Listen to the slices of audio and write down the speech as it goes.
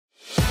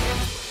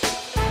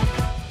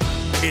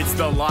It's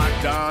the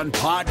Locked On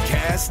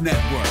Podcast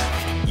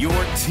Network, your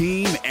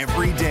team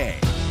every day.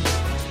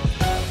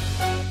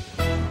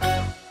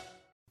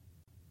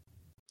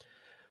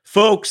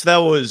 Folks, that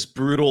was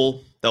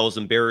brutal. That was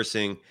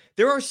embarrassing.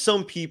 There are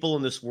some people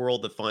in this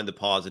world that find the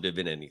positive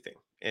in anything.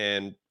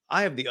 And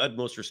I have the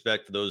utmost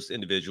respect for those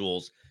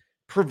individuals,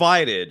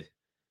 provided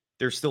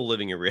they're still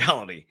living in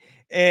reality.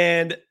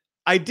 And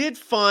I did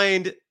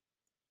find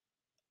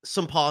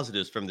some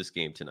positives from this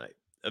game tonight.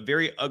 A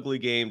very ugly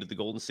game that the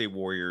Golden State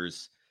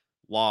Warriors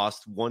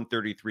lost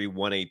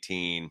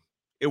 133-118.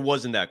 It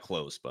wasn't that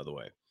close, by the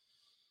way.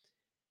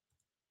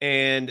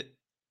 And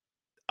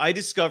I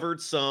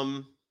discovered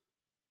some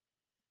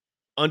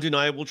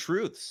undeniable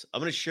truths.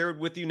 I'm going to share it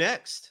with you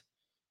next.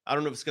 I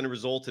don't know if it's going to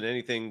result in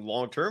anything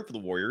long-term for the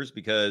Warriors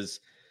because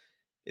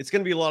it's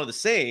going to be a lot of the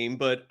same,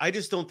 but I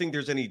just don't think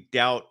there's any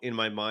doubt in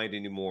my mind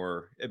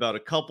anymore about a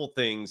couple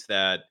things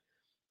that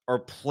are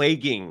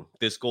plaguing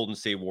this Golden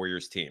State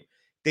Warriors team.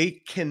 They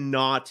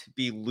cannot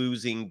be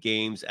losing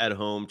games at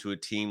home to a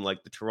team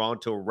like the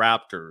Toronto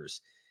Raptors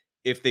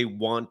if they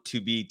want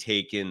to be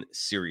taken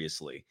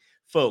seriously.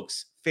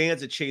 Folks,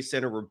 fans at Chase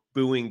Center were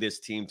booing this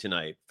team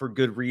tonight for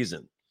good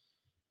reason.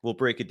 We'll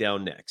break it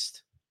down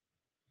next.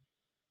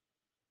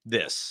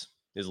 This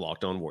is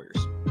Locked On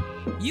Warriors.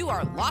 You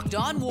are Locked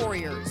On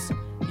Warriors,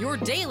 your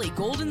daily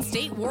Golden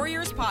State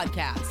Warriors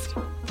podcast.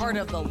 Part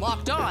of the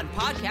Locked On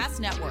Podcast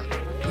Network,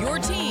 your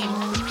team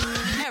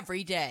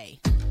every day.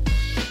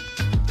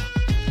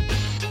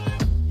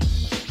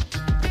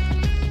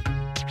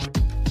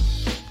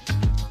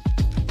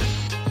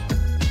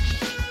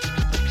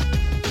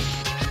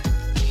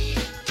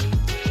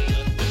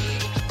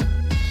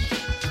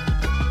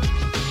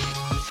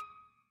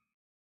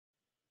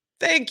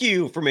 Thank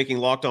you for making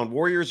Locked On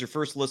Warriors your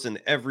first listen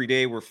every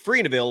day. We're free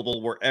and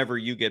available wherever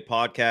you get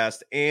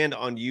podcasts and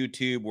on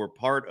YouTube. We're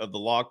part of the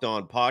Locked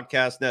On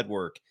Podcast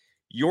Network,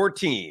 your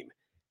team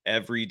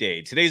every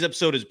day. Today's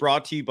episode is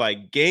brought to you by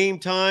Game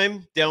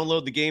Time.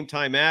 Download the Game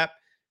Time app,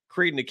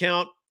 create an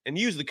account, and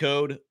use the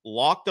code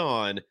Locked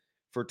On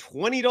for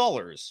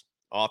 $20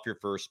 off your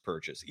first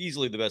purchase.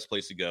 Easily the best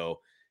place to go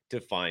to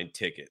find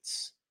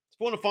tickets. If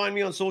you want to find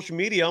me on social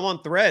media, I'm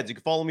on Threads. You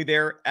can follow me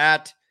there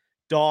at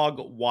Dog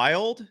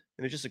Wild.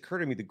 And it just occurred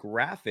to me the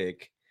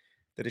graphic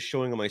that is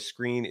showing on my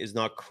screen is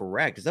not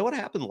correct. Is that what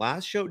happened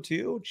last show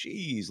too?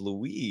 Jeez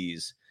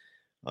Louise.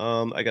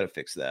 I got to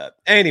fix that.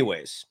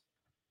 Anyways,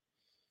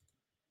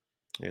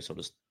 I guess I'll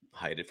just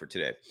hide it for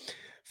today.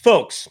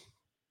 Folks,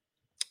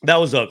 that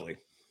was ugly.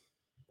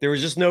 There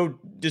was just no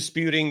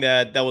disputing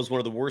that was one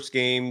of the worst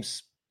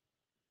games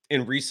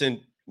in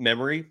recent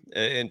memory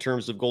in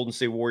terms of Golden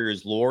State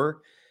Warriors lore.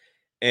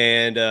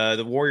 And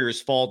the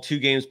Warriors fall 2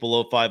 games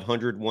below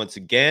 500 once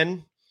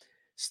again.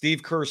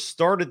 Steve Kerr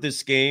started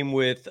this game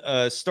with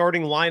a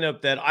starting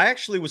lineup that I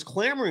actually was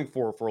clamoring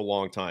for a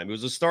long time. It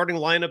was a starting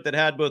lineup that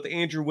had both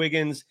Andrew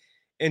Wiggins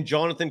and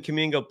Jonathan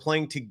Kuminga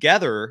playing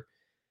together.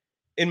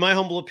 In my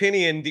humble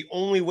opinion, the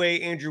only way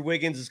Andrew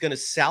Wiggins is going to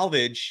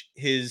salvage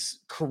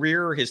his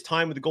career, his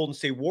time with the Golden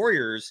State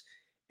Warriors,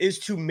 is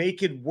to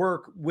make it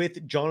work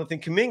with Jonathan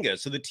Kuminga.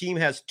 So the team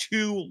has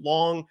 2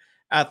 long,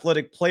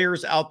 athletic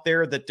players out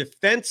there that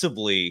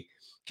defensively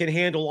can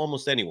handle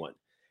almost anyone.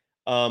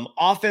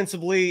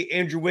 Offensively,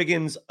 Andrew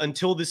Wiggins,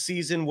 until this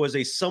season, was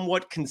a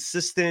somewhat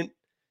consistent,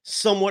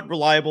 somewhat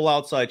reliable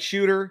outside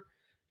shooter.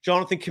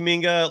 Jonathan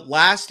Kuminga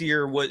last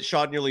year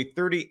shot nearly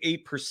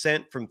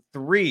 38% from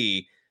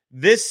 3.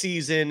 This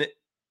season,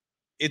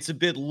 it's a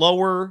bit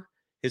lower.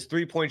 His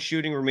three-point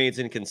shooting remains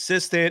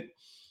inconsistent,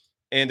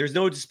 and there's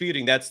no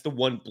disputing that's the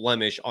one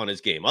blemish on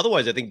his game.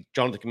 Otherwise, I think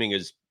Jonathan Kuminga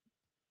is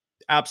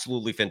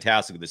absolutely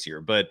fantastic this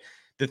year, but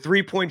the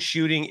three-point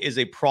shooting is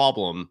a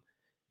problem.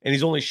 And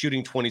he's only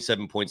shooting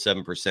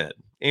 27.7%.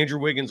 Andrew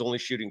Wiggins only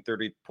shooting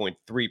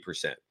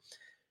 30.3%.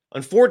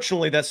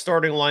 Unfortunately, that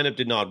starting lineup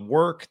did not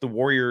work. The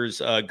Warriors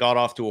got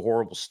off to a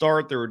horrible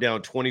start. They were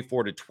down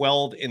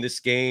 24-12 in this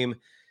game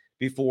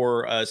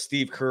before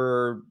Steve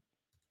Kerr,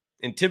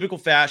 in typical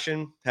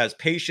fashion, has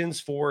patience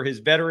for his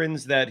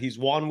veterans that he's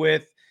won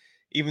with,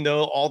 even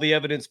though all the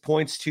evidence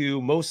points to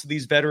most of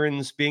these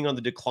veterans being on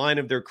the decline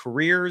of their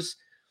careers.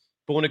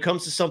 But when it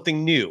comes to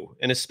something new,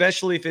 and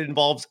especially if it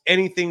involves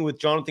anything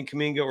with Jonathan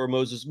Kuminga or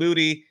Moses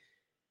Moody,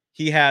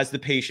 he has the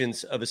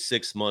patience of a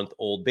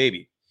 6-month-old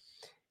baby.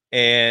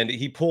 And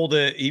he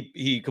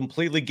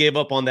completely gave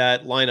up on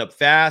that lineup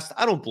fast.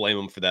 I don't blame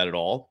him for that at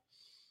all.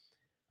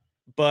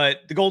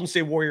 But the Golden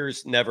State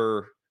Warriors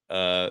never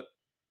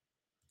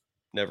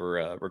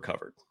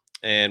recovered.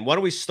 And why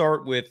don't we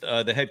start with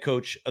the head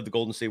coach of the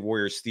Golden State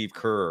Warriors, Steve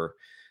Kerr,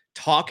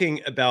 talking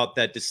about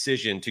that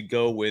decision to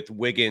go with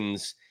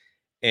Wiggins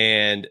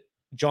and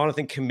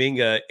Jonathan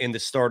Kuminga in the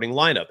starting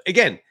lineup.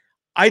 Again,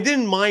 I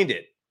didn't mind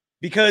it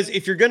because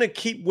if you're going to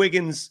keep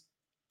Wiggins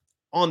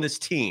on this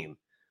team,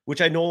 which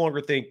I no longer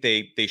think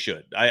they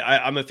should,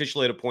 I'm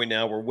officially at a point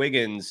now where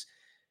Wiggins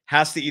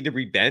has to either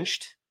be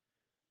benched,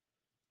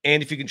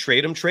 and if you can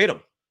trade him, trade him.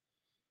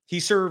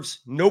 He serves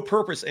no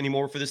purpose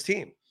anymore for this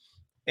team.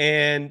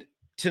 And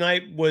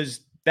tonight was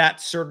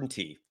that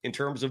certainty in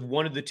terms of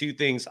one of the two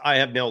things I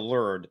have now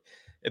learned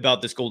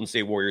about this Golden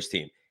State Warriors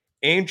team.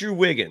 Andrew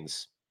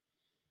Wiggins,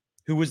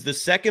 who was the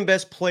second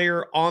best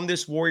player on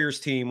this Warriors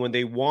team when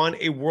they won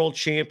a world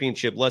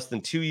championship less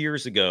than 2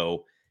 years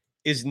ago,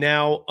 is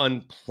now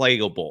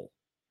unplayable.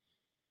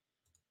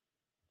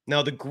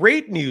 Now, the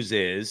great news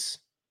is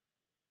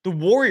the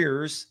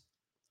Warriors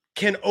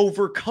can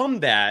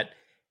overcome that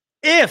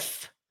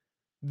if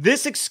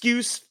this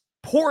excuse,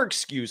 poor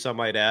excuse, I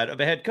might add, of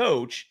a head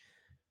coach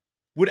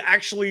would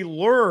actually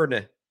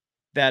learn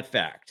that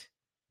fact.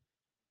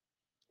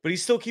 But he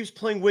still keeps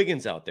playing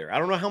Wiggins out there. I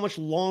don't know how much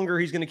longer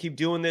he's going to keep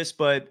doing this,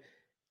 but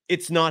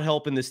it's not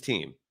helping this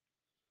team.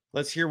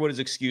 Let's hear what his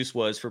excuse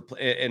was for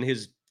and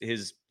his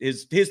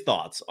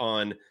thoughts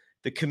on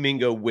the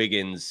Kuminga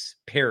Wiggins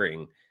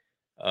pairing,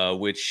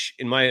 which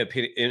in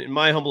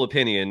my humble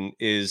opinion,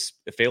 is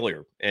a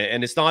failure.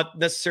 And it's not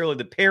necessarily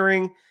the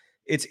pairing;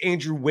 it's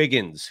Andrew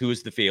Wiggins who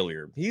is the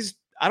failure.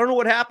 I don't know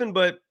what happened,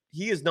 but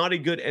he is not a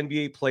good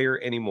NBA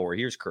player anymore.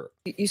 Here's Kerr.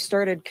 You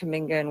started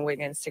Kuminga and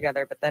Wiggins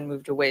together, but then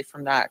moved away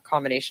from that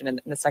combination in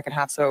the second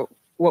half. So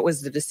what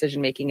was the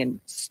decision-making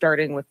in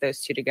starting with those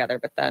two together,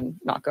 but then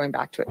not going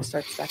back to it to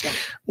start the second?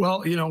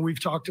 Well, we've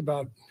talked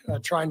about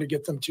trying to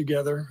get them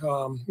together.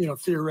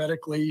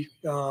 Theoretically,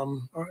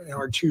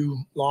 our two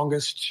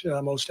longest,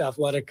 most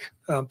athletic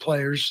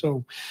players.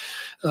 So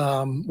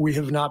we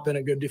have not been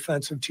a good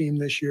defensive team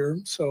this year.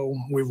 So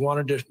we've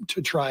wanted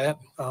to try it.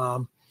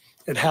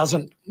 It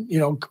hasn't,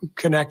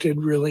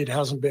 connected really. It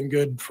hasn't been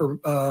good for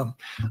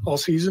all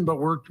season, but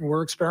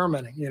we're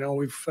experimenting.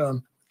 We've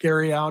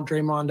Gary out,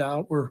 Draymond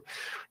out. We're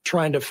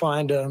trying to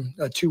find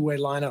a two-way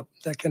lineup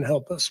that can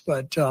help us.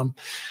 But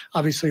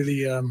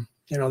obviously that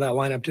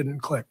lineup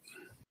didn't click.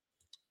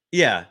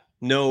 Yeah,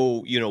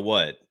 no, you know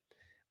what?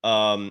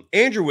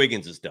 Andrew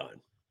Wiggins is done.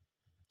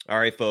 All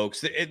right, folks.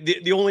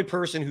 The only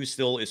person who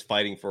still is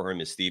fighting for him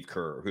is Steve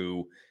Kerr,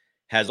 who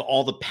has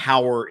all the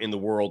power in the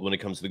world when it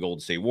comes to the Golden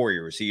State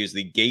Warriors. He is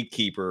the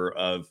gatekeeper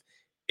of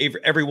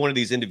every one of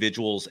these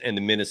individuals and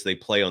the minutes they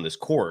play on this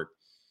court.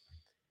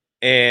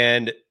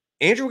 And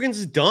Andrew Wiggins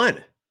is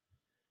done.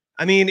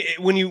 I mean,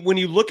 when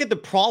you look at the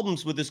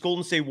problems with this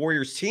Golden State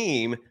Warriors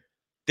team,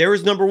 there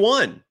is number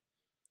one.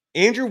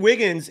 Andrew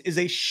Wiggins is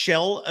a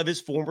shell of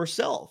his former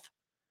self.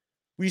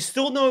 We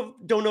still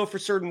don't know for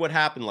certain what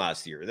happened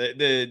last year.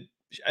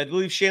 I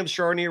believe Shams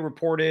Charania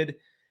reported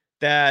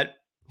that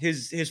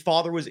his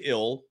father was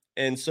ill,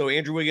 and so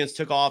Andrew Wiggins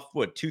took off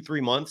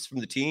 2-3 months from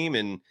the team,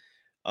 and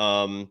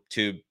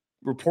to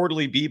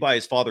reportedly be by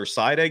his father's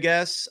side. I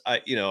guess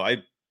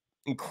I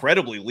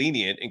incredibly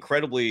lenient,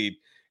 incredibly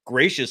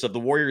gracious of the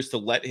Warriors to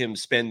let him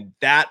spend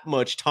that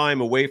much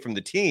time away from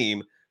the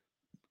team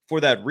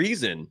for that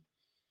reason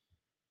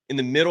in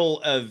the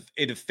middle of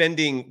a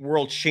defending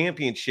world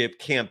championship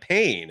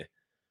campaign.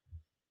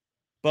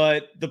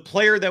 But the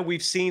player that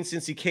we've seen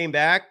since he came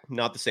back,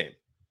 not the same.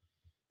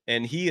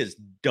 And he is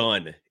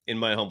done, in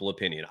my humble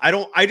opinion.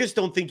 I just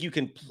don't think you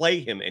can play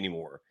him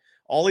anymore.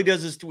 All he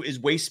does is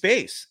waste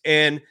space.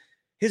 And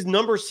his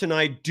numbers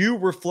tonight do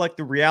reflect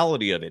the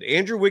reality of it.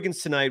 Andrew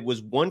Wiggins tonight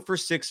was 1 for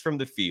 6 from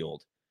the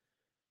field.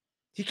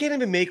 He can't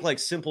even make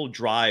simple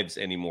drives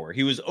anymore.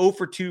 He was 0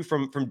 for 2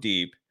 from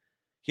deep.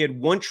 He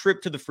had 1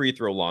 trip to the free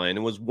throw line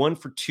and was 1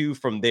 for 2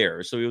 from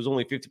there. So he was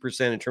only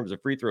 50% in terms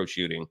of free throw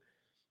shooting.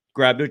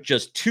 Grabbed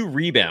just 2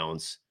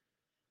 rebounds,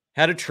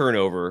 had a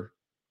turnover,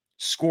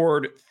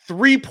 scored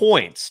 3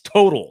 points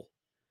total.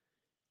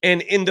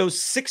 And in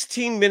those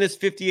 16 minutes,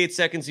 58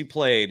 seconds he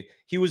played,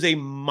 he was a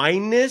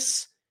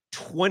minus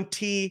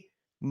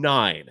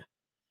 29.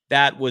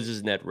 That was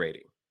his net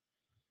rating.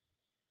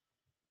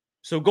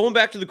 So going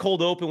back to the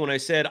cold open, when I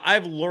said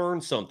I've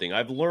learned something,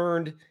 I've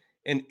learned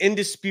an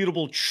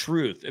indisputable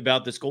truth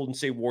about this Golden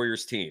State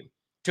Warriors team.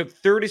 Took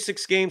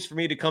 36 games for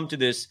me to come to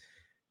this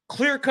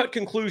clear-cut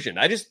conclusion.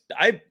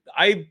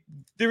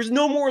 There's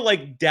no more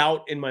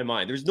doubt in my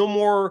mind. There's no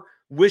more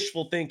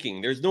wishful thinking.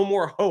 There's no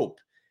more hope.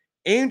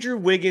 Andrew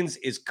Wiggins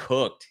is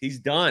cooked. He's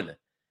done.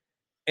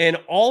 And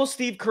all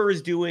Steve Kerr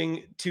is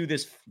doing to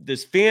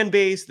this fan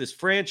base, this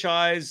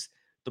franchise,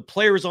 the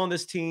players on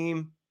this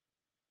team,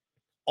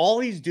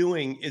 all he's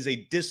doing is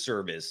a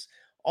disservice.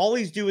 All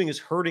he's doing is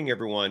hurting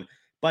everyone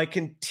by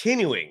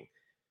continuing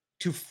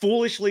to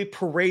foolishly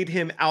parade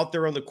him out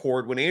there on the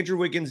court when Andrew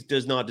Wiggins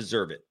does not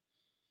deserve it.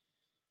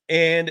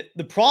 And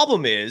the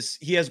problem is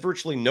he has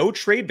virtually no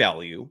trade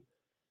value.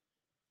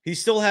 He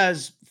still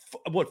has,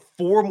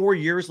 4 more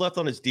years left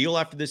on his deal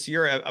after this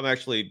year? I'm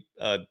actually,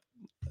 I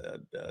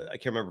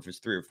can't remember if it's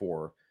 3 or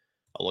 4.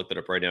 I'll look that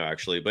up right now,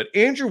 actually. But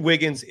Andrew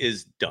Wiggins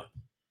is done.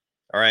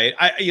 All right.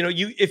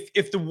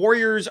 If the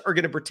Warriors are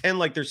going to pretend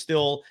like they're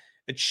still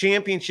a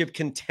championship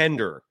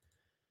contender,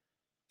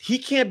 he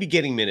can't be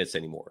getting minutes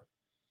anymore.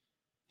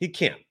 He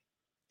can't.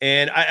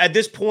 And at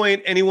this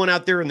point, anyone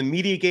out there in the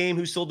media game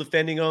who's still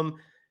defending him,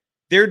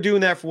 they're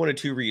doing that for one of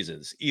 2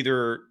 reasons.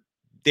 Either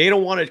they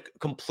don't want to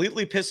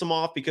completely piss him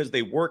off because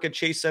they work at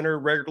Chase Center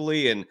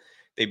regularly and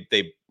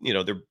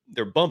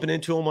they're bumping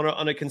into him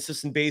on a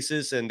consistent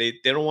basis, and they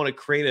don't want to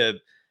create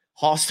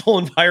hostile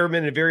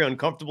environment, a very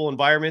uncomfortable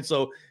environment.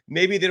 So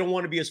maybe they don't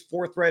want to be as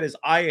forthright as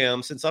I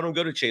am since I don't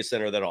go to Chase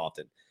Center that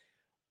often.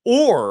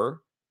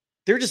 Or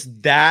they're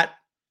just that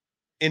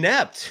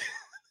inept.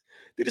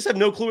 They just have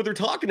no clue what they're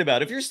talking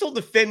about. If you're still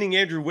defending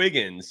Andrew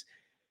Wiggins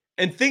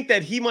and think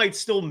that he might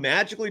still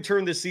magically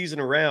turn this season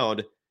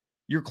around,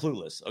 you're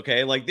clueless,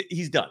 okay? Like,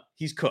 he's done.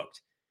 He's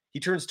cooked. He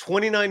turns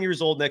 29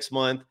 years old next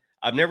month.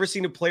 I've never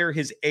seen a player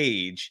his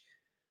age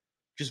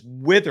just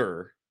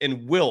wither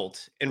and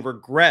wilt and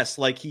regress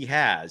like he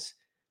has,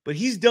 but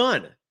he's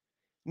done.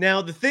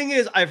 Now, the thing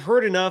is, I've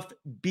heard enough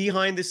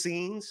behind the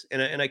scenes,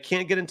 and I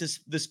can't get into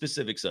the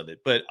specifics of it,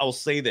 but I'll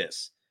say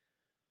this.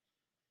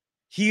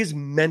 He is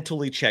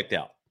mentally checked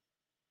out.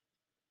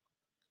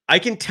 I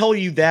can tell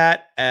you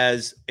that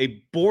as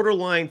a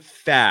borderline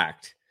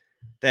fact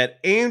that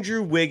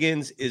Andrew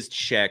Wiggins is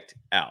checked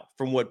out.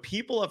 From what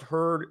people have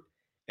heard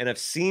and have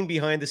seen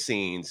behind the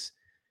scenes,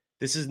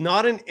 this is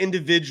not an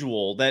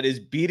individual that is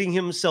beating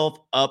himself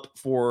up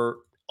for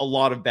a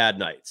lot of bad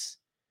nights.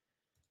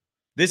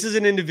 This is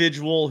an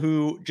individual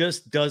who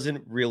just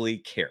doesn't really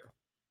care.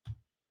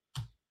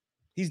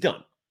 He's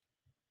done.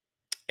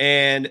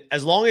 And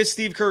as long as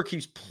Steve Kerr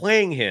keeps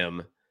playing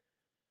him,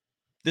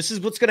 this is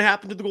what's going to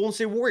happen to the Golden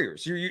State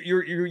Warriors.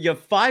 You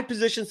have 5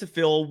 positions to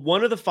fill.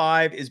 One of the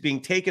 5 is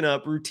being taken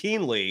up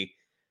routinely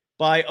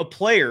by a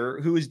player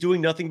who is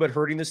doing nothing but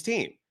hurting this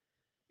team.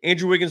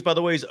 Andrew Wiggins, by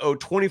the way, is owed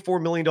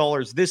 $24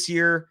 million this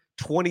year,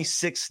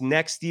 $26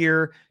 next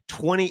year,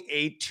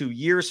 $28 2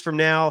 years from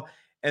now.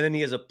 And then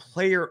he has a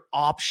player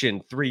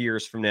option 3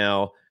 years from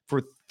now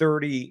for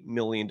 $30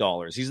 million.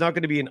 He's not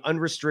going to be an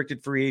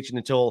unrestricted free agent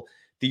until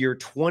the year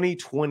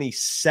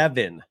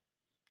 2027.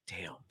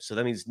 Damn. So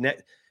that means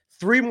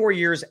 3 more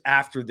years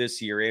after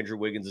this year, Andrew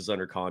Wiggins is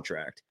under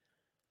contract.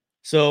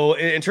 So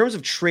in terms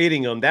of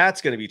trading him,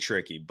 that's going to be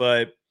tricky.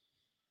 But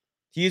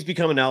he's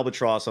become an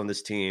albatross on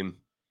this team.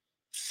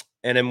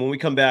 And then when we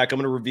come back, I'm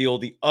going to reveal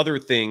the other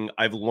thing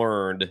I've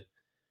learned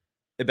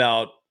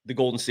about the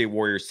Golden State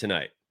Warriors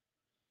tonight.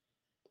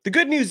 The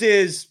good news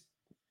is,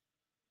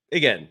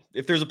 again,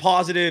 if there's a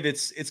positive,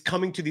 it's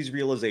coming to these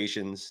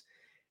realizations.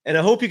 And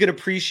I hope you can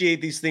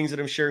appreciate these things that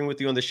I'm sharing with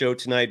you on the show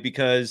tonight,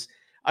 because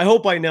I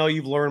hope by now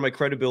you've learned my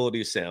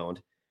credibility is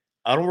sound.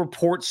 I don't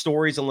report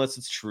stories unless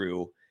it's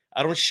true.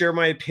 I don't share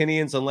my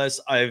opinions unless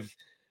I've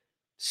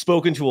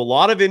spoken to a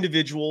lot of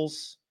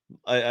individuals.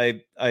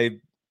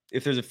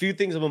 If there's a few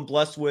things I've been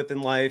blessed with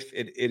in life,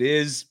 it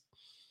is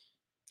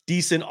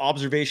decent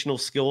observational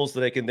skills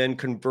that I can then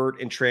convert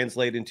and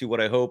translate into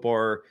what I hope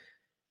are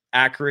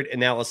accurate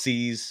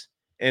analyses.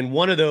 And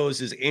one of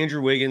those is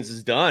Andrew Wiggins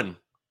is done.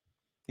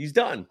 He's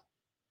done.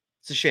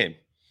 It's a shame.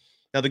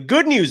 Now, the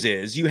good news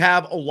is you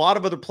have a lot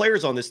of other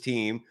players on this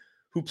team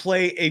who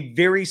play a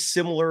very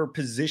similar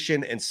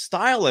position and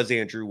style as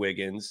Andrew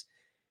Wiggins.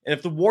 And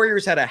if the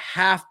Warriors had a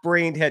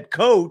half-brained head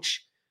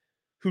coach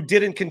who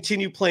didn't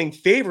continue playing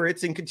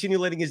favorites and continue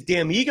letting his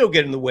damn ego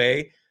get in the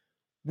way,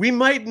 we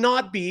might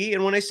not be,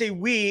 and when I say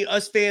we,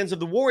 us fans of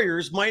the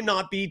Warriors, might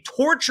not be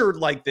tortured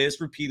like this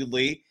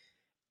repeatedly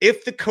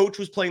if the coach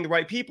was playing the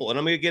right people. And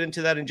I'm going to get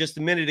into that in just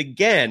a minute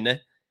again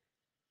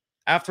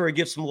after I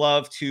give some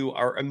love to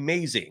our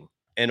amazing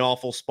and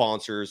awesome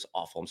sponsors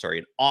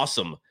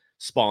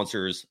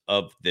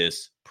of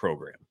this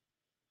program.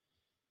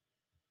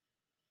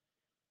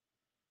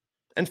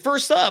 And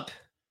first up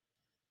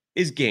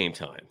is Game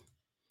Time.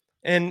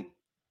 And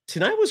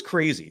tonight was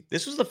crazy.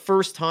 This was the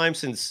first time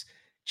since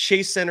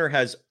Chase Center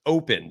has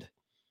opened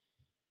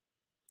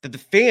that the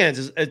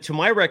fans, to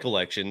my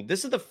recollection,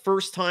 this is the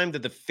first time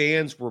that the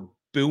fans were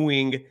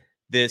booing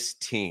this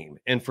team,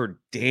 and for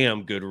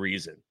damn good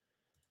reason.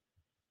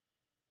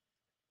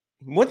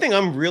 One thing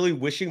I'm really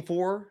wishing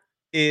for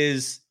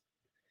is,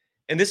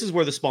 and this is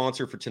where the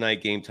sponsor for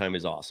tonight, Game Time,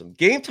 is awesome.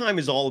 Game Time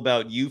is all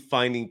about you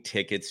finding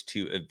tickets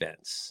to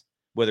events,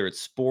 whether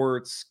it's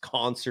sports,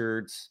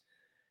 concerts,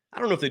 I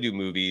don't know if they do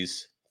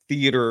movies,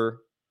 theater,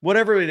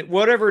 whatever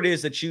it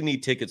is that you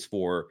need tickets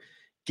for.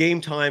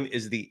 Game Time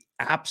is the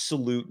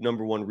absolute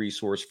number one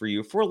resource for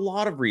you for a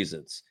lot of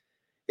reasons.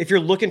 If you're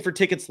looking for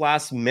tickets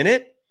last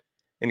minute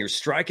and you're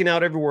striking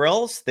out everywhere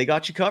else, they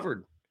got you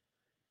covered.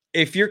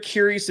 If you're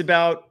curious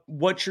about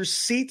what your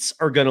seats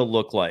are going to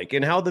look like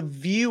and how the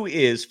view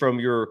is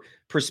from your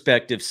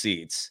prospective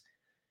seats,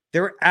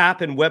 their app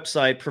and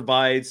website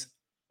provides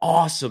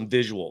awesome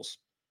visuals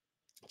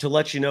to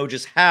let you know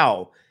just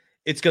how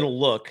it's going to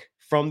look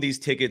from these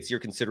tickets you're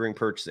considering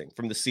purchasing,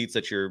 from the seats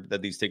that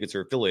these tickets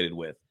are affiliated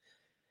with.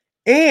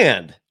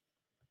 And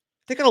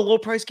they got a low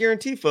price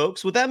guarantee,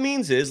 folks. What that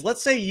means is,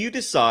 let's say you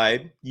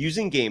decide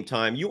using Game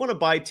Time, you want to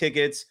buy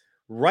tickets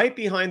right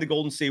behind the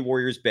Golden State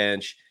Warriors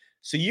bench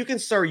so you can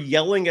start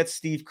yelling at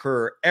Steve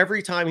Kerr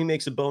every time he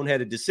makes a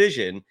boneheaded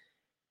decision,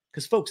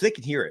 because, folks, they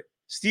can hear it.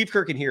 Steve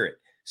Kerr can hear it.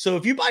 So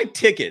if you buy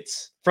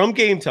tickets from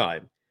Game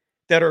Time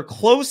that are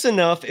close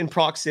enough in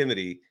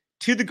proximity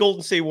to the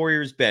Golden State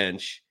Warriors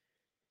bench,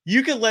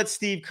 you can let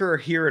Steve Kerr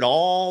hear it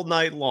all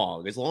night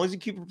long. As long as you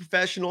keep it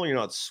professional, you're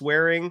not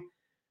swearing,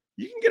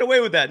 you can get away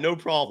with that, no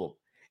problem.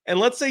 And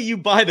let's say you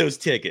buy those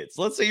tickets.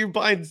 Let's say you're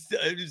buying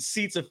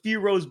seats a few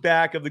rows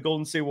back of the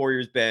Golden State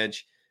Warriors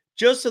bench,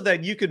 just so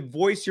that you could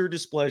voice your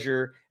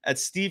displeasure at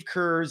Steve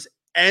Kerr's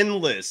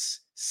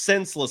endless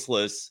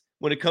senselessness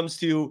when it comes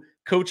to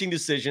coaching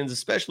decisions,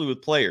 especially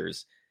with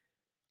players.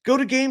 Go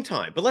to Game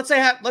Time. But let's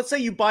say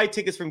you buy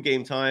tickets from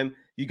Game Time,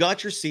 you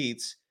got your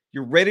seats,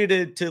 you're ready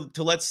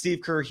to let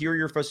Steve Kerr hear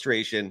your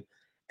frustration,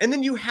 and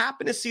then you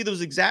happen to see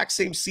those exact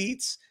same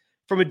seats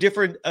from a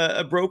different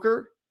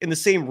broker in the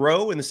same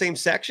row, in the same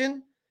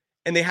section,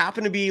 and they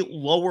happen to be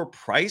lower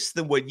priced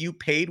than what you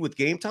paid with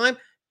Game Time,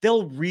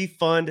 they'll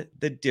refund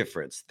the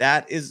difference.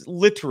 That is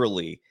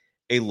literally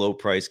a low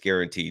price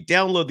guarantee.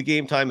 Download the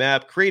Game Time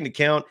app, create an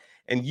account,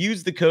 and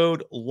use the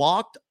code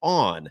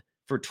LOCKEDON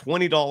for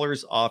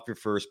 $20 off your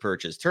first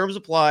purchase. Terms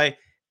apply.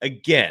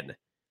 Again,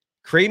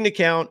 create an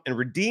account and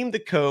redeem the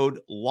code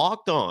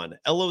LOCKEDON,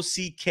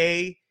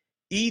 LOCKEDON,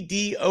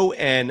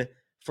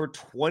 for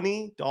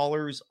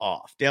 $20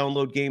 off.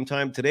 Download Game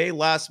Time today.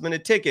 Last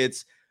minute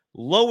tickets,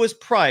 lowest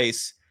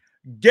price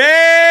guaranteed.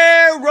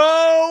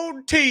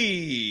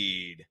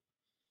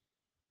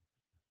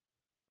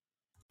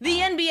 The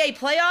NBA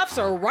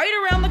playoffs are right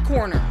around the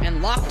corner,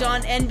 and Locked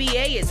On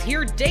NBA is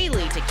here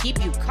daily to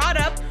keep you caught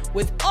up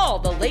with all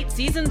the late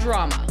season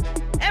drama.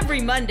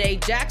 Every Monday,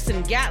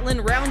 Jackson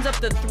Gatlin rounds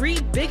up the 3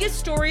 biggest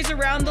stories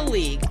around the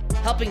league,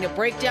 helping to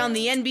break down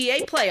the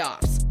NBA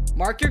playoffs.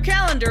 Mark your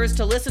calendars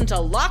to listen to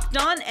Locked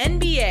On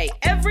NBA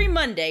every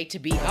Monday to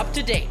be up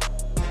to date.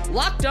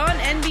 Locked On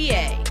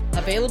NBA,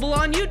 available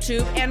on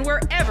YouTube and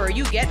wherever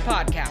you get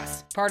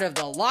podcasts. Part of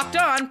the Locked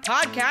On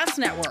Podcast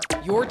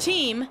Network, your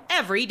team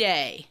every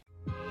day.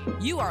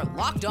 You are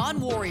Locked On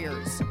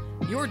Warriors,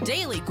 your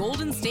daily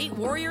Golden State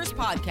Warriors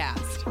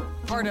podcast.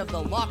 Part of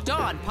the Locked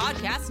On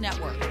Podcast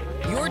Network,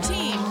 your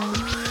team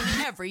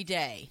every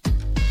day.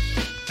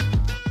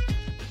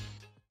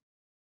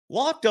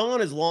 Locked On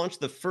has launched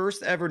the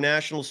first ever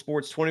national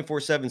sports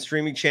 24/7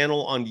 streaming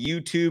channel on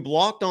YouTube.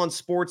 Locked On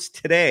Sports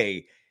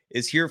Today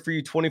is here for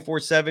you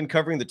 24/7,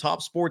 covering the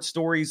top sports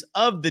stories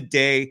of the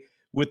day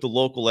with the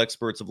local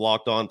experts of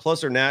Locked On,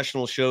 plus our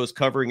national shows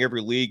covering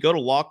every league. Go to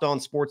Locked On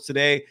Sports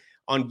Today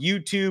on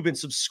YouTube and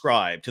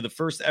subscribe to the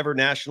first ever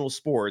national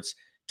sports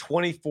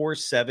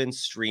 24/7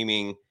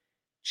 streaming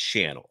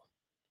channel.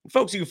 And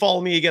folks, you can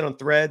follow me again on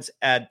Threads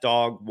at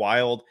Dog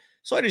Wild.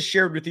 So I just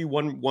shared with you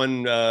one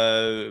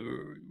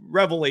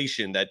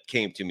revelation that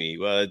came to me.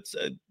 It's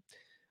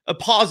a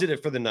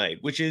positive for the night,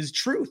 which is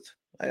truth.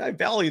 I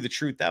value the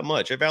truth that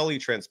much. I value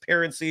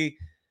transparency.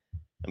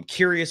 I'm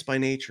curious by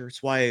nature.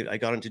 It's why I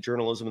got into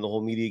journalism and the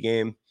whole media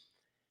game.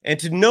 And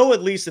to know,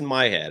 at least in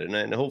my head,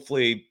 and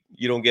hopefully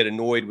you don't get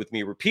annoyed with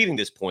me repeating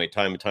this point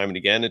time and time and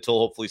again until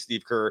hopefully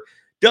Steve Kerr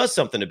does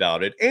something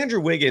about it.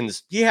 Andrew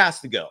Wiggins, he has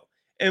to go.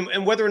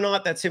 And whether or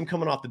not that's him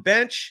coming off the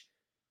bench,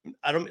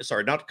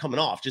 not coming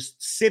off,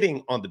 just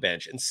sitting on the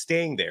bench and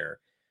staying there,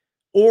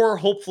 or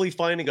hopefully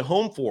finding a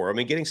home for him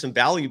and getting some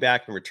value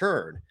back in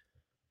return.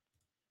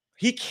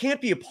 He can't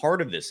be a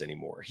part of this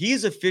anymore. He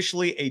is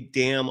officially a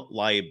damn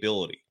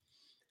liability.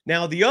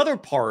 Now, the other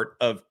part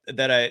of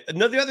that,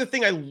 the other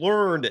thing I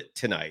learned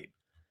tonight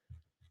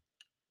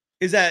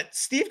is that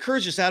Steve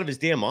Kerr's just out of his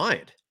damn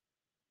mind.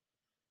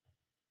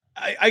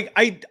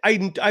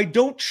 I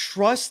don't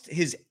trust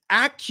his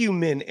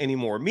acumen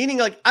anymore. Meaning,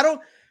 like,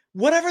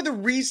 whatever the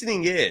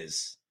reasoning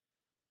is,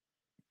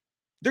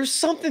 there's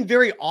something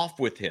very off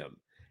with him.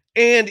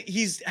 And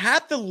he's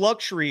had the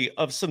luxury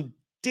of some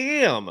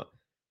damn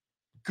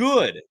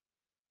good,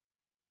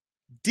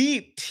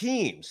 deep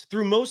teams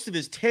through most of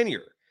his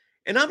tenure.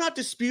 And I'm not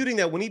disputing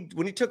that when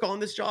he took on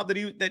this job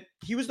that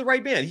he was the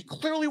right man. He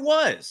clearly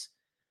was.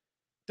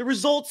 The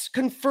results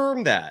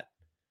confirm that.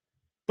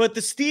 But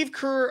the Steve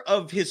Kerr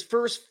of his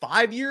first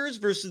 5 years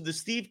versus the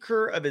Steve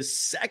Kerr of his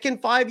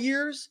second 5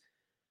 years,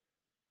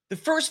 the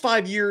first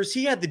 5 years,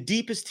 he had the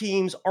deepest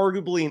teams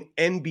arguably in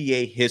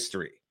NBA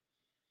history.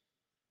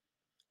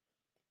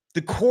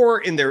 The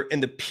core in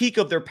the peak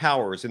of their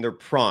powers, in their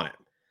prime.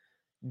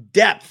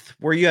 Depth,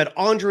 where you had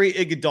Andre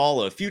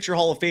Iguodala, future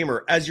Hall of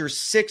Famer, as your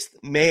sixth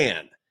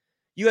man.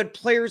 You had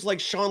players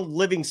like Sean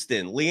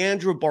Livingston,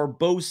 Leandro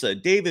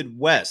Barbosa, David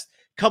West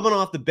coming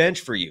off the bench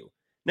for you.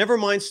 Never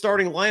mind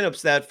starting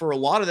lineups that for a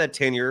lot of that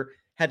tenure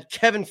had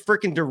Kevin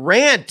frickin'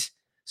 Durant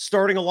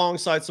starting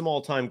alongside some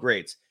all-time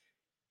greats.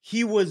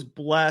 He was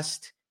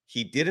blessed.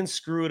 He didn't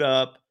screw it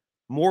up.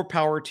 More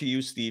power to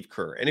you, Steve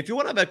Kerr. And if you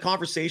want to have a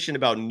conversation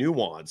about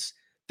nuance,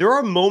 there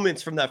are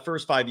moments from that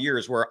first 5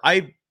 years where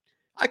I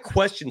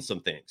question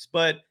some things.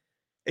 But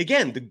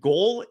again, the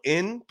goal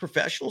in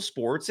professional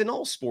sports, and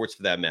all sports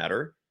for that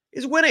matter,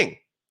 is winning.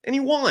 And he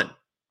won.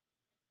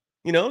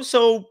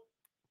 So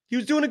he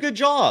was doing a good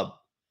job.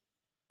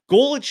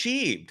 Goal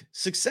achieved.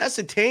 Success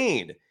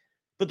attained.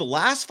 But the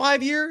last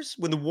 5 years,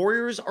 when the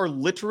Warriors are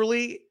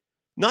literally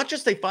not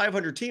just a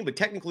 500 team, but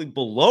technically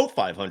below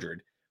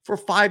 500 for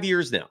 5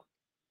 years now,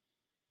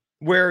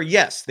 where,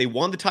 yes, they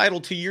won the title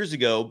 2 years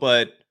ago,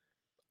 but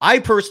I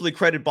personally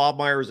credit Bob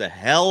Myers a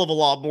hell of a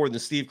lot more than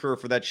Steve Kerr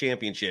for that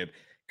championship,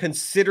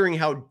 considering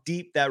how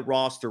deep that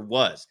roster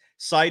was.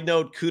 Side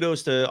note,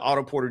 kudos to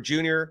Otto Porter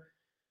Jr.,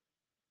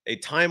 a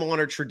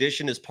time-honored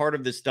tradition as part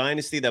of this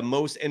dynasty that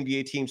most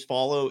NBA teams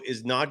follow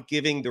is not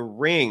giving the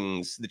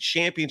rings, the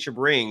championship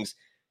rings,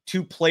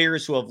 to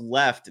players who have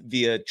left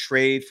via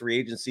trade, free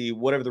agency,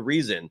 whatever the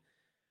reason,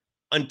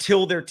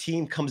 until their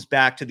team comes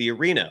back to the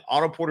arena.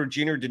 Otto Porter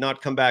Jr. did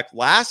not come back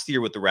last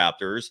year with the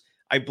Raptors,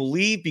 I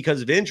believe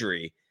because of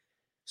injury.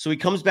 So he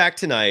comes back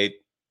tonight,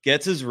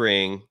 gets his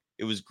ring.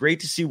 It was great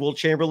to see Wilt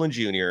Chamberlain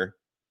Jr.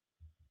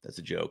 That's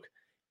a joke.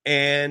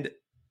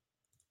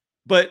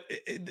 But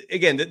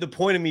again, the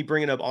point of me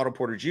bringing up Otto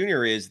Porter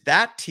Jr. is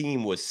that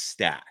team was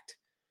stacked.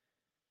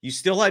 You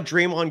still had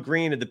Draymond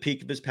Green at the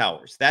peak of his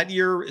powers. That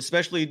year,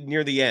 especially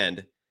near the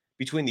end,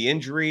 between the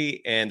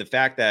injury and the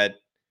fact that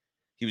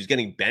he was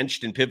getting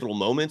benched in pivotal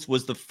moments,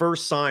 was the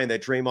first sign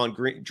that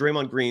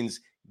Draymond Green's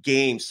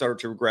game started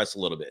to regress a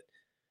little bit.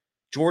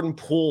 Jordan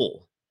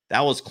Poole,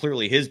 that was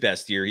clearly his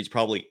best year he's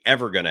probably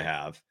ever going to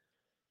have.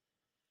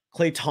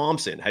 Klay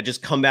Thompson had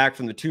just come back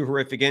from the 2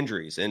 horrific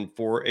injuries, and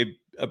for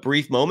a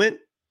brief moment,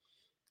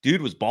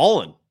 dude was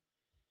balling.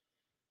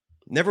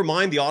 Never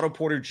mind the Otto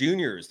Porter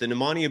Jr.'s, the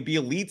Nemanja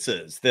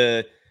Bjelica's,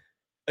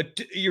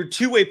 your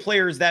two-way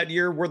players that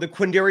year were the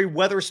Quinndary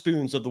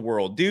Weatherspoons of the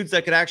world, dudes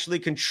that could actually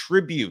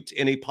contribute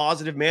in a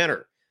positive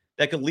manner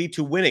that could lead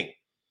to winning.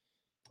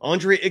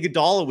 Andre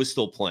Iguodala was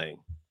still playing.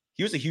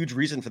 He was a huge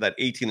reason for that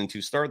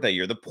 18-2 start that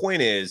year. The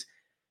point is,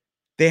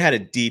 they had a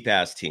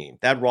deep-ass team.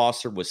 That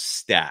roster was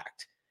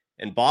stacked.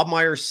 And Bob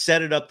Myers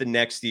set it up the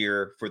next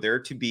year for there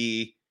to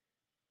be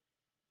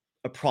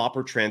a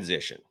proper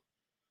transition,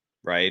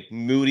 right?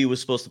 Moody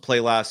was supposed to play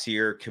last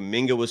year.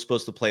 Kuminga was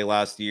supposed to play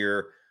last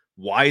year.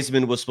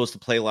 Wiseman was supposed to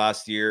play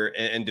last year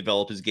and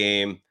develop his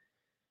game.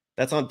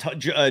 That's on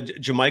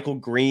JaMychal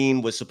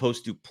Green was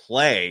supposed to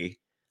play.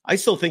 I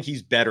still think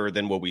he's better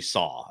than what we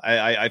saw.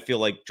 I feel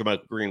like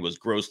JaMychal Green was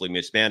grossly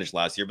mismanaged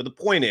last year. But the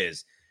point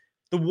is,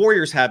 the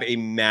Warriors have a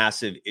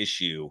massive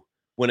issue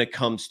when it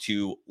comes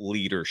to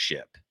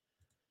leadership.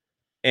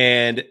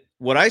 And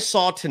what I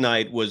saw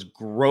tonight was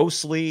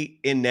grossly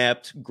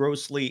inept,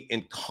 grossly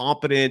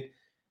incompetent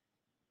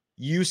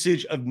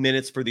usage of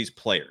minutes for these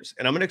players.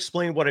 And I'm going to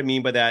explain what I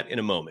mean by that in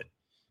a moment.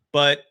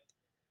 But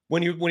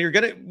if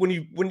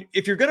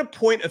you're going to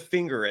point a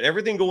finger at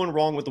everything going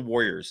wrong with the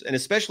Warriors, and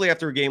especially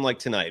after a game like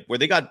tonight, where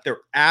they got their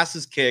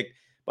asses kicked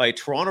by a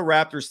Toronto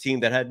Raptors team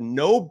that had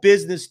no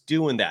business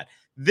doing that.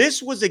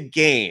 This was a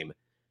game.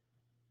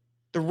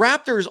 The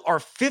Raptors are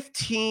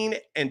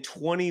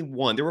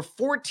 15-21. They were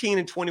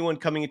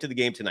 14-21 coming into the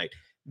game tonight.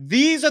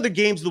 These are the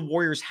games the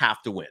Warriors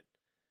have to win.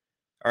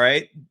 All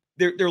right.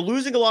 They're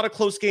losing a lot of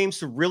close games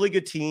to really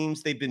good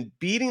teams. They've been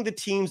beating the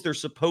teams they're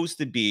supposed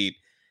to beat.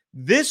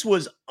 This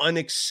was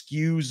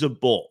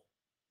unexcusable.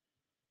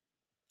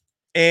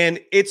 And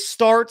it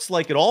starts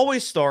like it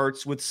always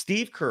starts with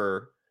Steve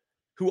Kerr,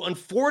 who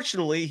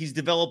unfortunately he's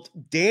developed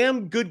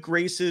damn good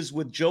graces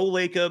with Joe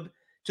Lacob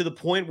to the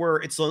point where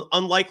it's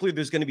unlikely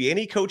there's going to be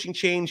any coaching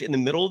change in the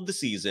middle of the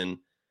season.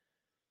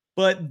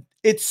 But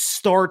it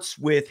starts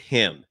with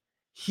him.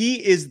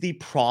 He is the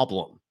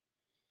problem.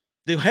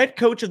 The head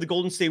coach of the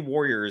Golden State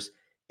Warriors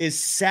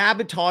is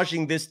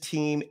sabotaging this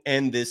team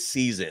and this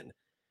season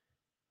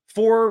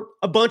for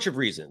a bunch of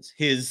reasons.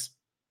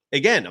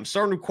 I'm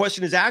starting to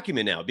question his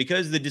acumen now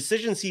because the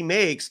decisions he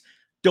makes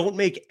don't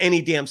make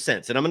any damn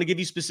sense. And I'm going to give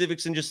you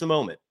specifics in just a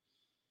moment.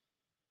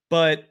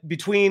 But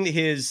between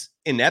his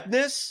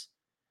ineptness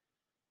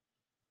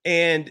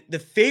and the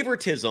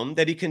favoritism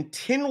that he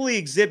continually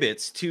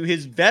exhibits to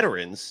his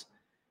veterans,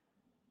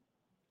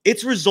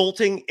 it's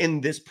resulting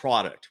in this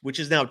product, which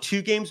is now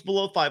 2 games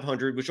below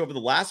 500, which over the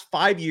last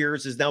 5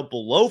 years is now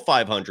below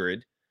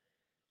 500.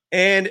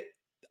 And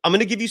I'm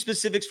going to give you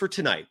specifics for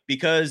tonight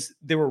because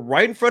they were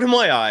right in front of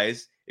my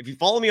eyes. If you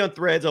follow me on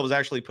Threads, I was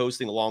actually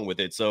posting along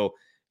with it. So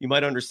you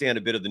might understand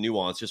a bit of the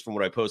nuance just from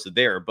what I posted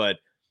there. But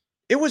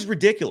it was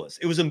ridiculous.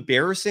 It was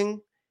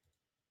embarrassing.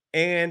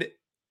 And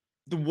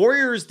the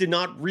Warriors did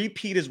not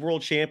repeat as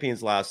world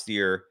champions last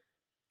year,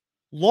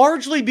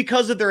 largely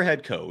because of their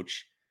head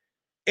coach.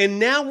 And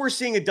now we're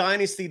seeing a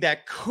dynasty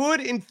that could,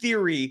 in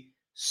theory,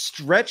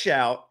 stretch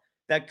out,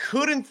 that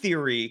could, in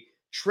theory,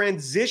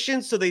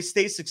 transition so they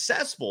stay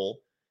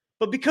successful.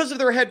 But because of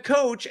their head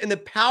coach and the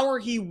power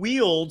he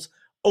wields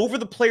over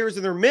the players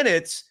in their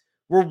minutes,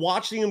 we're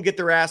watching them get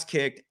their ass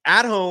kicked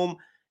at home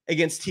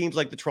against teams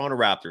like the Toronto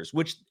Raptors,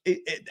 which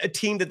a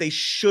team that they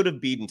should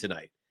have beaten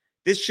tonight.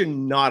 This should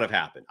not have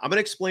happened. I'm going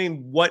to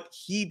explain what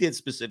he did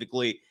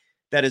specifically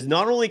that is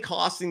not only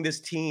costing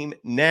this team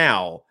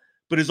now,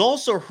 but is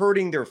also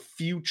hurting their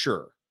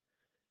future.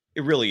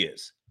 It really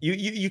is.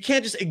 You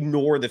can't just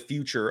ignore the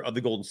future of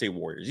the Golden State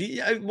Warriors.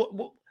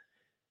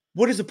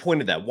 What is the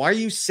point of that? Why are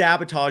you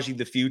sabotaging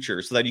the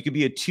future so that you could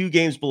be a 2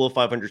 games below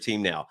 500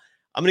 team now?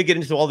 I'm going to get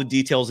into all the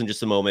details in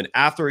just a moment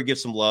after I give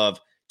some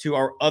love to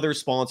our other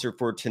sponsor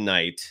for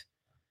tonight.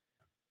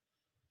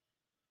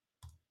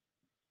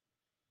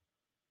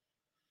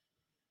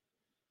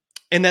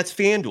 And that's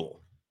FanDuel,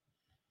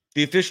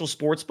 the official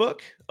sports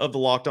book of the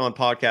Locked On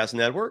Podcast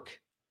Network.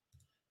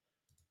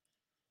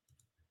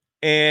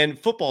 And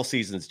football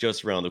season's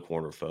just around the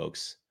corner,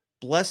 folks.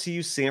 Bless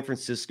you, San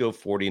Francisco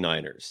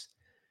 49ers,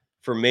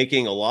 for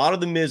making a lot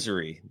of the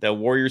misery that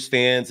Warriors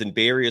fans and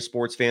Bay Area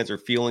sports fans are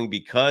feeling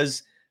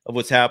because of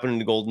what's happening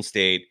in Golden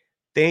State.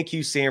 Thank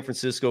you, San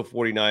Francisco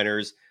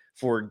 49ers,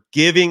 for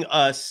giving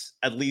us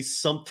at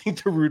least something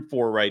to root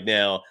for right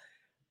now.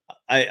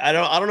 I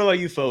don't know about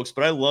you folks,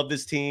 but I love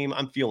this team.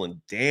 I'm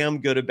feeling damn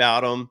good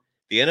about them.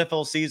 The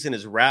NFL season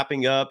is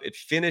wrapping up. It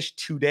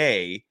finished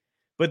today,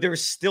 but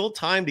there's still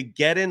time to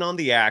get in on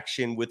the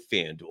action with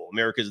FanDuel,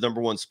 America's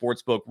 #1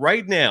 sportsbook.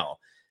 Right now,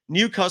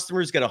 new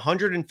customers get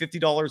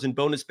 $150 in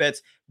bonus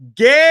bets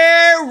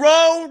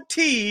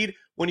guaranteed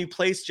when you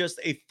place just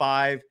a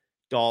 $5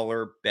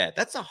 bet.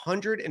 That's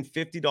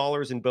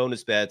 $150 in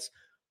bonus bets,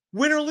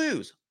 win or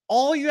lose.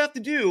 All you have to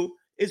do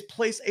is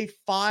place a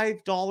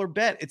 $5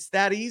 bet. It's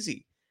that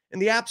easy. And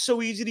the app's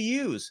so easy to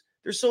use.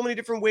 There's so many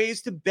different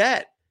ways to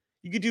bet.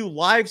 You could do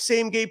live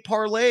same-game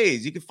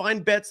parlays. You can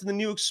find bets in the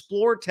new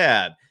Explore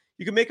tab.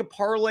 You can make a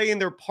parlay in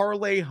their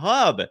Parlay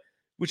Hub,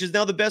 which is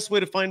now the best way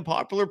to find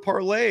popular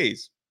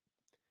parlays.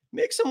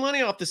 Make some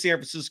money off the San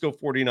Francisco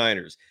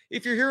 49ers.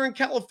 If you're here in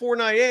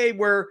California,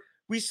 where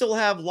we still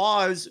have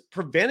laws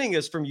preventing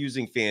us from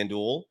using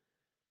FanDuel,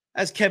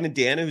 as Kevin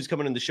Dana, who's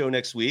coming on the show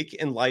next week,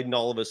 enlightened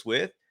all of us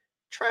with,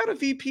 try out a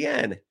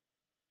VPN. And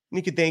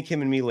you can thank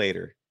him and me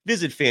later.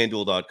 Visit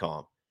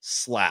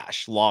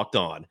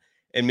FanDuel.com/lockedon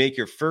and make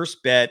your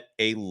first bet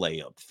a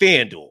layup.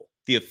 FanDuel,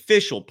 the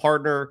official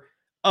partner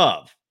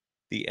of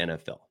the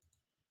NFL.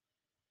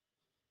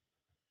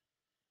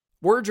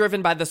 We're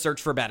driven by the search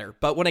for better,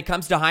 but when it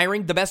comes to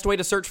hiring, the best way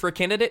to search for a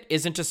candidate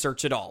isn't to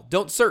search at all.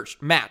 Don't search,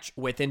 match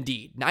with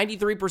Indeed.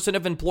 93%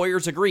 of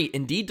employers agree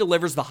Indeed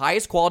delivers the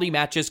highest quality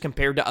matches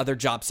compared to other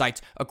job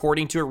sites,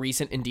 according to a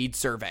recent Indeed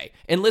survey.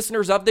 And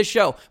listeners of this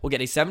show will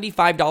get a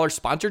 $75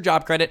 sponsored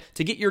job credit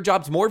to get your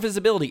jobs more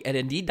visibility at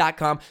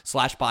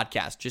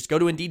Indeed.com/podcast. Just go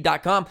to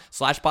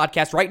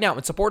Indeed.com/podcast right now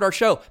and support our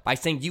show by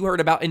saying you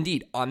heard about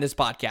Indeed on this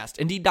podcast.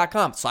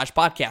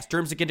 Indeed.com/podcast.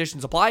 Terms and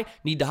conditions apply.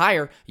 Need to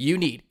hire? You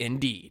need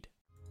Indeed.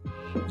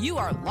 You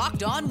are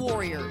Locked On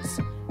Warriors,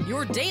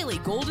 your daily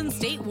Golden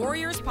State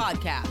Warriors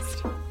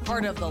podcast.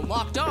 Part of the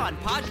Locked On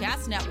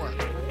Podcast Network,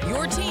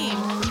 your team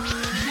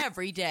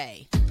every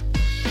day.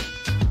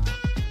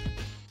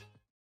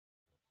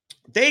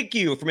 Thank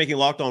you for making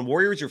Locked On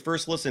Warriors your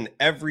first listen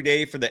every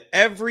day. For the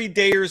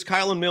everydayers,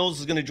 Kylan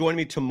Mills is going to join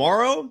me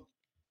tomorrow.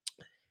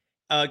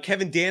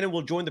 Kevin Dana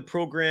will join the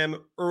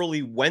program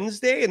early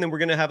Wednesday, and then we're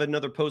going to have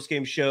another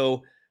postgame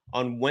show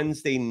on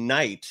Wednesday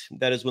night.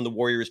 That is when the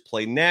Warriors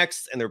play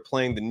next, and they're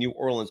playing the New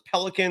Orleans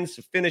Pelicans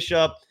to finish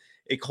up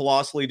a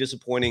colossally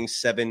disappointing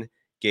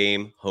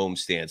 7-game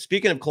homestand.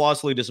 Speaking of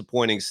colossally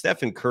disappointing,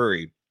 Stephen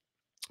Curry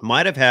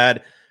might have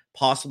had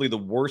possibly the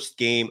worst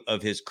game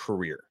of his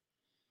career.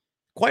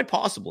 Quite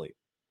possibly.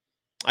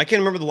 I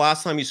can't remember the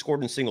last time he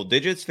scored in single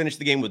digits, finished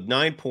the game with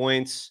 9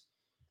 points,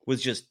 was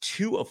just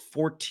 2 of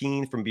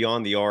 14 from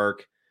beyond the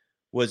arc,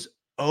 was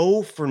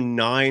 0 for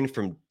 9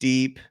 from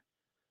deep.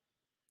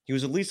 He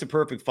was at least a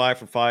perfect 5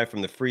 for 5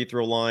 from the free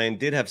throw line,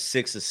 did have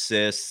 6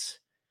 assists,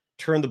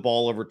 turned the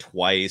ball over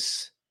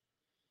twice.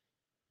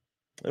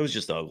 It was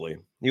just ugly.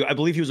 I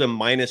believe he was a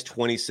minus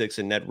 26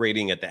 in net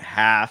rating at the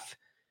half,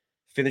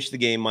 finished the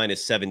game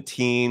minus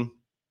 17.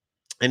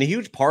 And a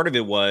huge part of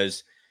it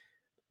was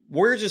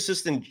Warriors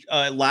assistant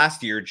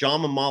last year,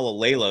 John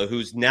Mamala-Layla,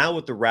 who's now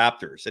with the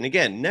Raptors. And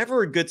again,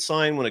 never a good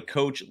sign when a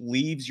coach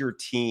leaves your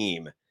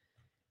team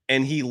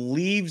and he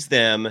leaves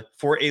them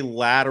for a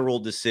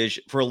lateral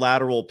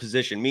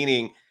position,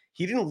 meaning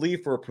he didn't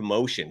leave for a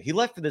promotion. He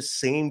left for the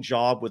same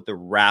job with the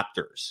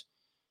Raptors.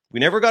 We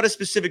never got a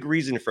specific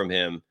reason from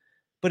him,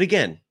 but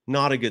again,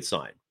 not a good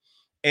sign.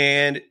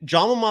 And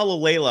John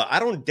Mamala-Layla, I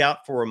don't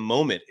doubt for a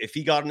moment if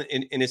he got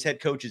in his head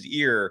coach's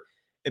ear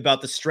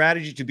about the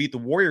strategy to beat the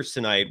Warriors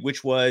tonight,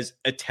 which was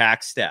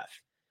attack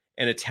Steph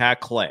and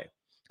attack Klay.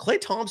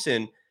 Klay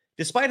Thompson,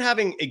 despite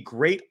having a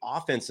great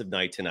offensive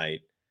night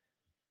tonight,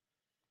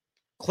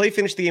 Klay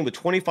finished the game with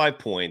 25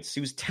 points. He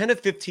was 10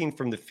 of 15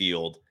 from the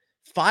field,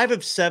 5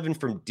 of 7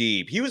 from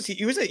deep. He was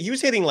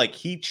hitting like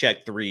heat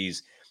check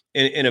threes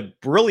in a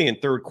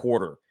brilliant third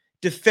quarter.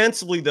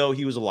 Defensively, though,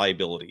 he was a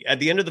liability. At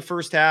the end of the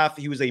first half,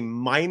 he was a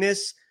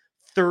minus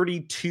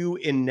 32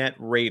 in net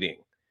rating.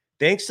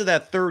 Thanks to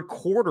that third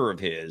quarter of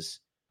his.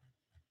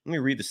 Let me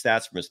read the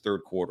stats from his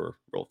third quarter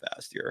real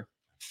fast here.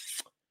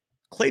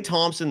 Klay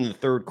Thompson in the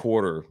third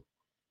quarter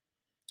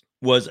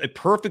was a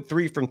perfect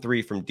 3 from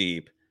 3 from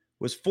deep,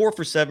 was 4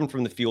 for 7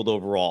 from the field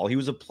overall. He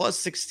was a plus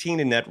 16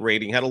 in net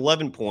rating, had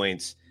 11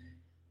 points.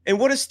 And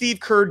what does Steve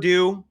Kerr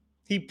do?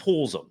 He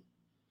pulls them.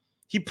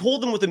 He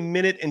pulled them with a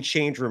minute and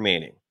change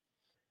remaining.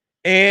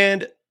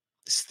 And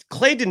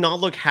Klay did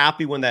not look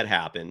happy when that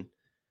happened.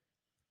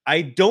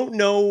 I don't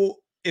know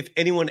if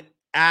anyone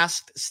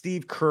asked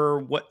Steve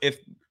Kerr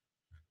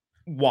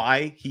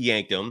why he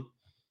yanked him.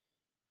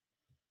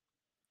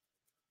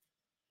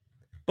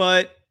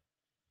 But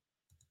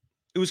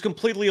it was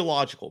completely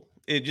illogical.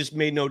 It just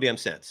made no damn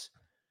sense.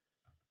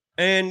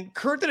 And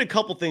Kerr did a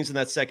couple things in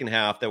that second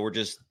half that were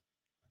just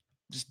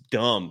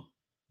dumb.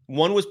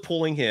 One was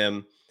pulling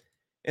him,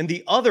 and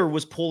the other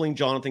was pulling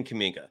Jonathan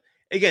Kuminga.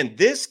 Again,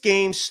 this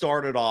game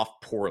started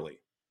off poorly.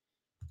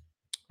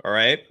 All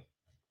right.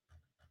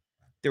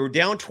 They were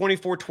down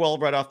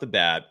 24-12 right off the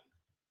bat.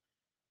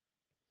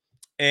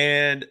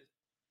 And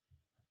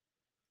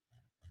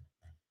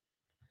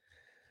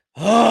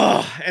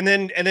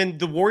then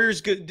the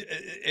Warriors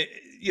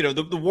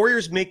the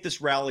Warriors make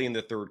this rally in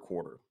the third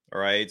quarter. All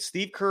right.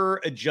 Steve Kerr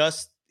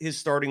adjusts his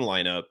starting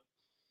lineup.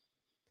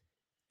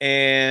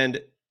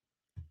 And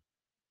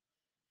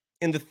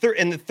in the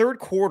third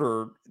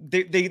quarter,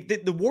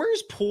 the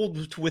Warriors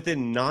pulled to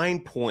within 9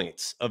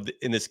 points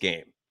in this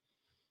game.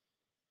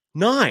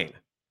 9.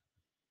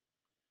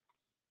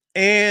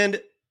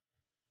 And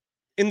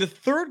in the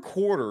third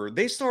quarter,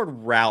 they started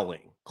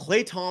rallying.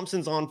 Klay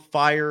Thompson's on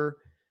fire.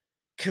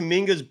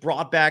 Kuminga's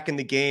brought back in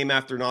the game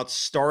after not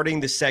starting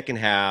the second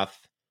half.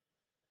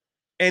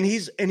 And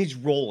he's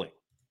rolling.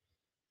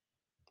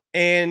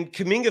 And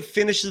Kuminga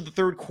finishes the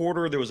third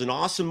quarter. There was an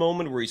awesome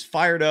moment where he's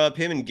fired up.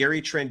 Him and Gary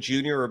Trent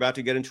Jr. are about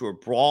to get into a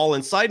brawl.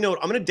 And side note,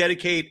 I'm going to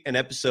dedicate an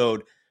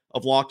episode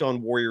of Locked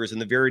On Warriors in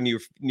the very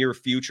near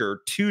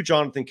future to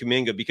Jonathan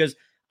Kuminga, because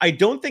I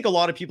don't think a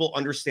lot of people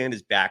understand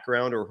his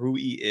background or who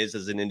he is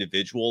as an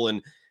individual.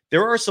 And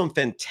there are some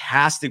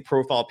fantastic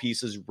profile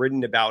pieces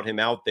written about him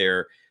out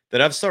there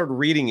that I've started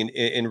reading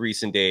in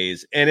recent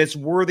days. And it's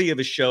worthy of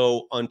a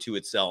show unto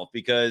itself,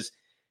 because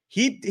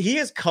he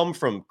has come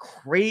from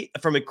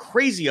a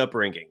crazy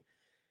upbringing.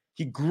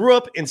 He grew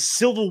up in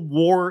civil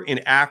war in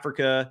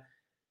Africa.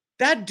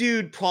 That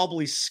dude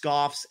probably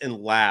scoffs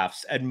and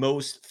laughs at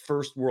most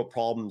first world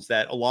problems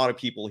that a lot of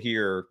people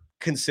here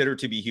consider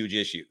to be huge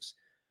issues.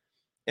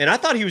 And I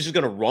thought he was just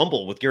going to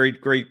rumble with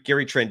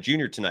Gary Trent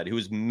Jr. tonight, who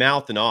was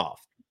mouthing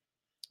off.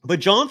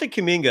 But Jonathan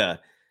Kuminga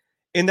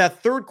in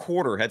that third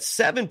quarter had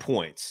 7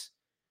 points.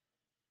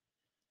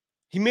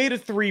 He made a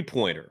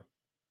 3-pointer.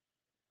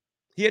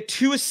 He had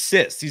 2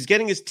 assists. He's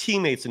getting his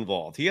teammates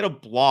involved. He had a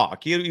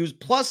block. He was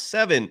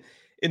 +7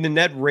 in the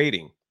net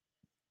rating.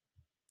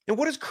 And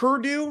what does Kerr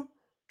do?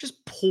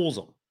 Just pulls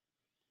him.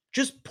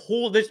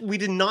 We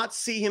did not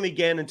see him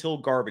again until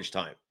garbage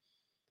time.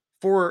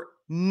 For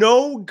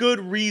no good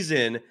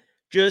reason,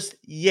 just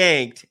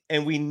yanked,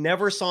 and we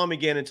never saw him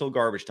again until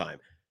garbage time.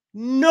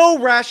 No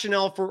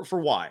rationale for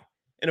why.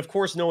 And of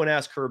course, no one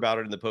asked Kerr about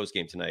it in the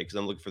postgame tonight, because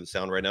I'm looking for the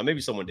sound right now.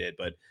 Maybe someone did,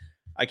 but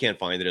I can't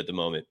find it at the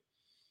moment.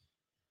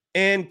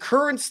 And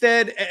Kerr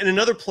instead, and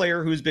another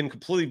player who's been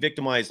completely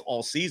victimized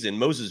all season,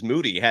 Moses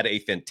Moody, had a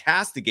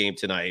fantastic game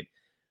tonight.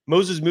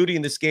 Moses Moody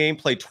in this game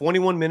played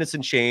 21 minutes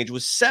and change,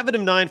 was 7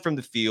 of 9 from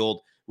the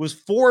field, was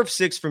 4 of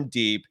 6 from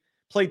deep,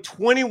 played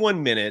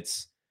 21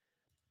 minutes,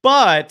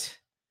 but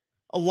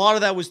a lot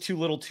of that was too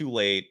little too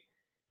late.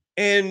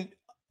 And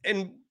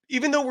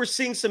even though we're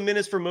seeing some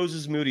minutes for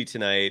Moses Moody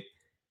tonight,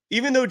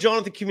 even though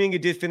Jonathan Kuminga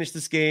did finish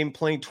this game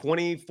playing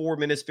 24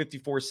 minutes,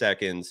 54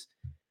 seconds,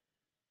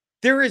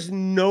 there is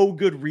no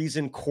good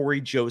reason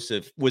Corey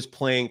Joseph was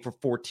playing for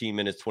 14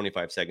 minutes,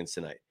 25 seconds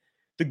tonight.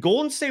 The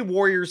Golden State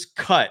Warriors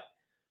cut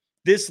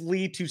this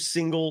lead to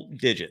single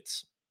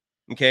digits.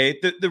 Okay.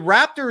 The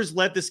Raptors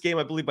led this game,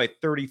 I believe, by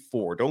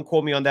 34. Don't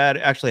quote me on that.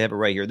 Actually, I have it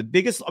right here.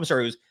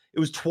 It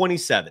was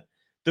 27.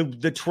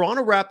 The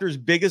Toronto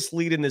Raptors' biggest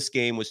lead in this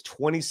game was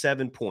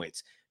 27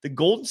 points. The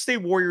Golden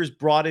State Warriors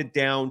brought it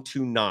down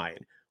to 9.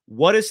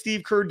 What does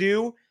Steve Kerr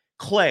do?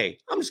 Klay,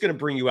 I'm just going to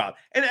bring you out.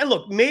 And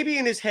look, maybe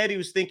in his head, he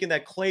was thinking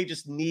that Klay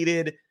just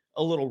needed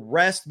a little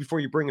rest before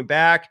you bring him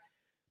back.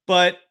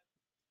 But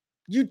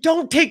you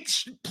don't take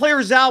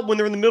players out when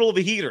they're in the middle of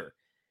a heater.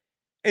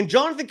 And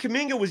Jonathan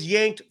Kuminga was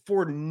yanked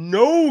for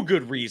no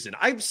good reason.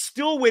 I'm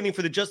still waiting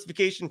for the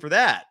justification for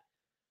that.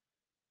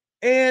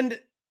 And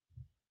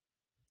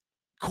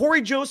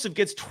Corey Joseph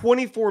gets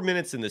 24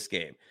 minutes in this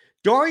game.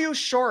 Dario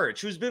Saric,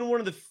 who's been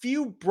one of the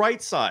few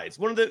bright sides,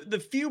 one of the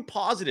few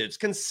positives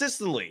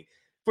consistently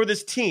for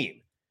this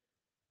team,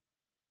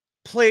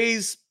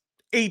 plays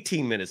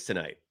 18 minutes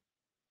tonight.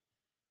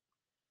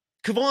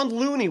 Kevon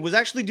Looney was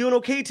actually doing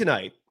okay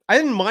tonight. I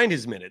didn't mind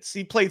his minutes.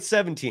 He played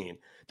 17.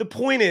 The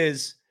point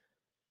is,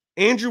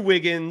 Andrew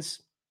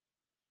Wiggins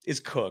is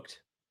cooked.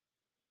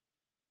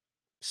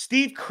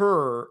 Steve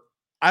Kerr,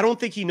 I don't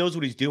think he knows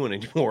what he's doing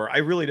anymore. I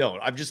really don't.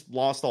 I've just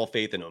lost all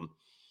faith in him.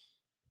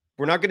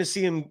 We're not going to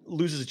see him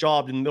lose his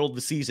job in the middle of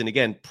the season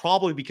again,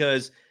 probably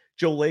because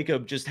Joe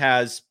Lacob just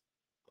has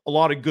a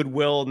lot of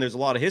goodwill and there's a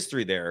lot of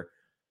history there.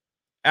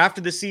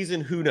 After the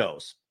season, who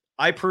knows?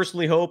 I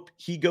personally hope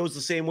he goes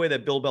the same way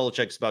that Bill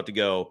Belichick's about to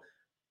go.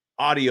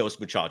 Adios,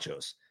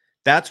 muchachos.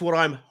 That's what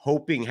I'm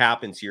hoping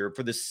happens here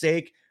for the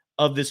sake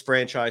of this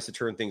franchise to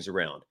turn things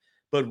around.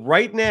 But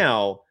right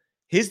now,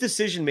 his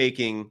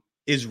decision-making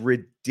is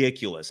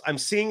ridiculous. I'm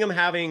seeing him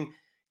having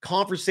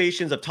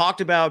conversations. I've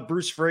talked about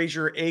Bruce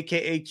Frazier,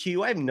 a.k.a.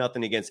 Q. I have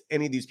nothing against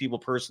any of these people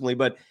personally,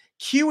 but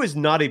Q is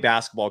not a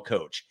basketball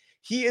coach.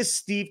 He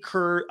is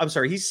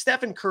he's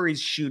Stephen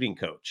Curry's shooting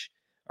coach.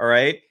 All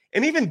right.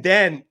 And even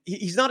then,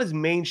 he's not his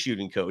main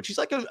shooting coach. He's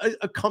like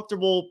a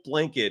comfortable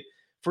blanket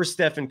for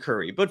Stephen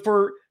Curry. But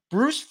for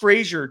Bruce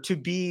Frazier to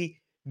be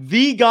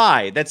the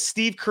guy that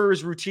Steve Kerr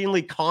is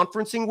routinely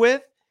conferencing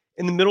with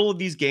in the middle of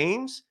these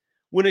games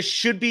when it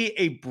should be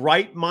a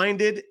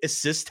bright-minded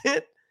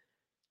assistant,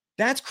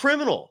 that's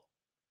criminal.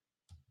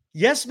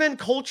 Yes men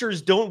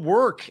cultures don't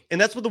work, and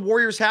that's what the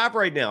Warriors have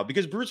right now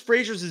because Bruce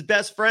Fraser is his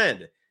best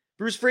friend.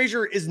 Bruce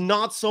Fraser is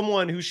not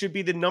someone who should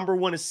be the number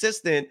one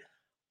assistant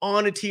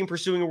on a team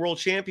pursuing a world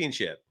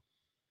championship.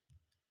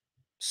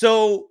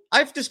 So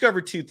I've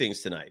discovered two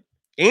things tonight.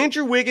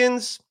 Andrew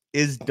Wiggins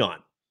is done.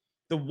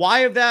 The why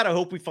of that, I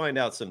hope we find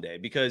out someday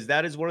because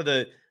that is one of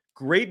the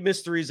great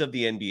mysteries of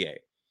the NBA.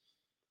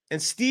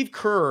 And Steve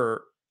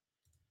Kerr,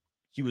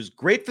 he was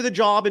great for the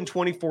job in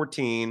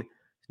 2014,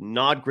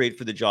 not great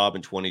for the job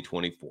in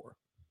 2024.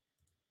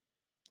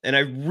 And I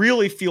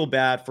really feel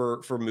bad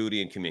for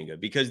Moody and Kuminga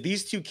because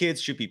these two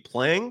kids should be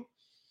playing.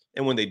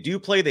 And when they do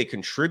play, they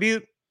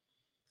contribute.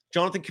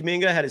 Jonathan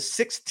Kuminga had his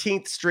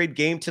 16th straight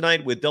game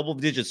tonight with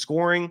double-digit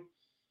scoring.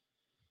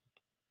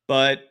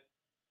 But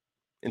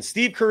in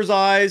Steve Kerr's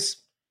eyes,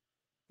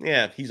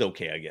 yeah, he's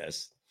okay, I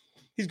guess.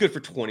 He's good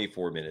for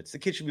 24 minutes. The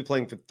kid should be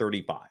playing for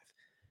 35.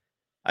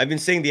 I've been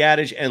saying the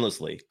adage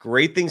endlessly.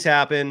 Great things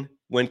happen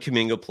when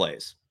Kuminga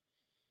plays.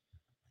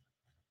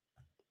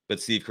 But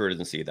Steve Kerr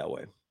doesn't see it that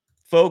way.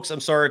 Folks, I'm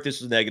sorry if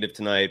this was negative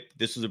tonight.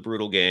 This was a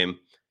brutal game.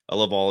 I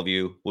love all of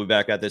you. We'll be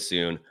back at this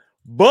soon.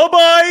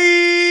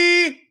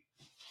 Bye-bye!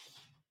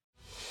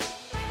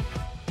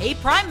 Hey,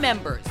 Prime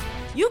members,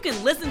 you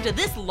can listen to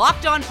this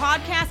Locked On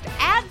podcast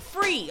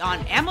ad-free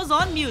on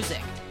Amazon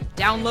Music.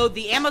 Download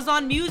the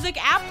Amazon Music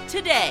app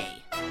today.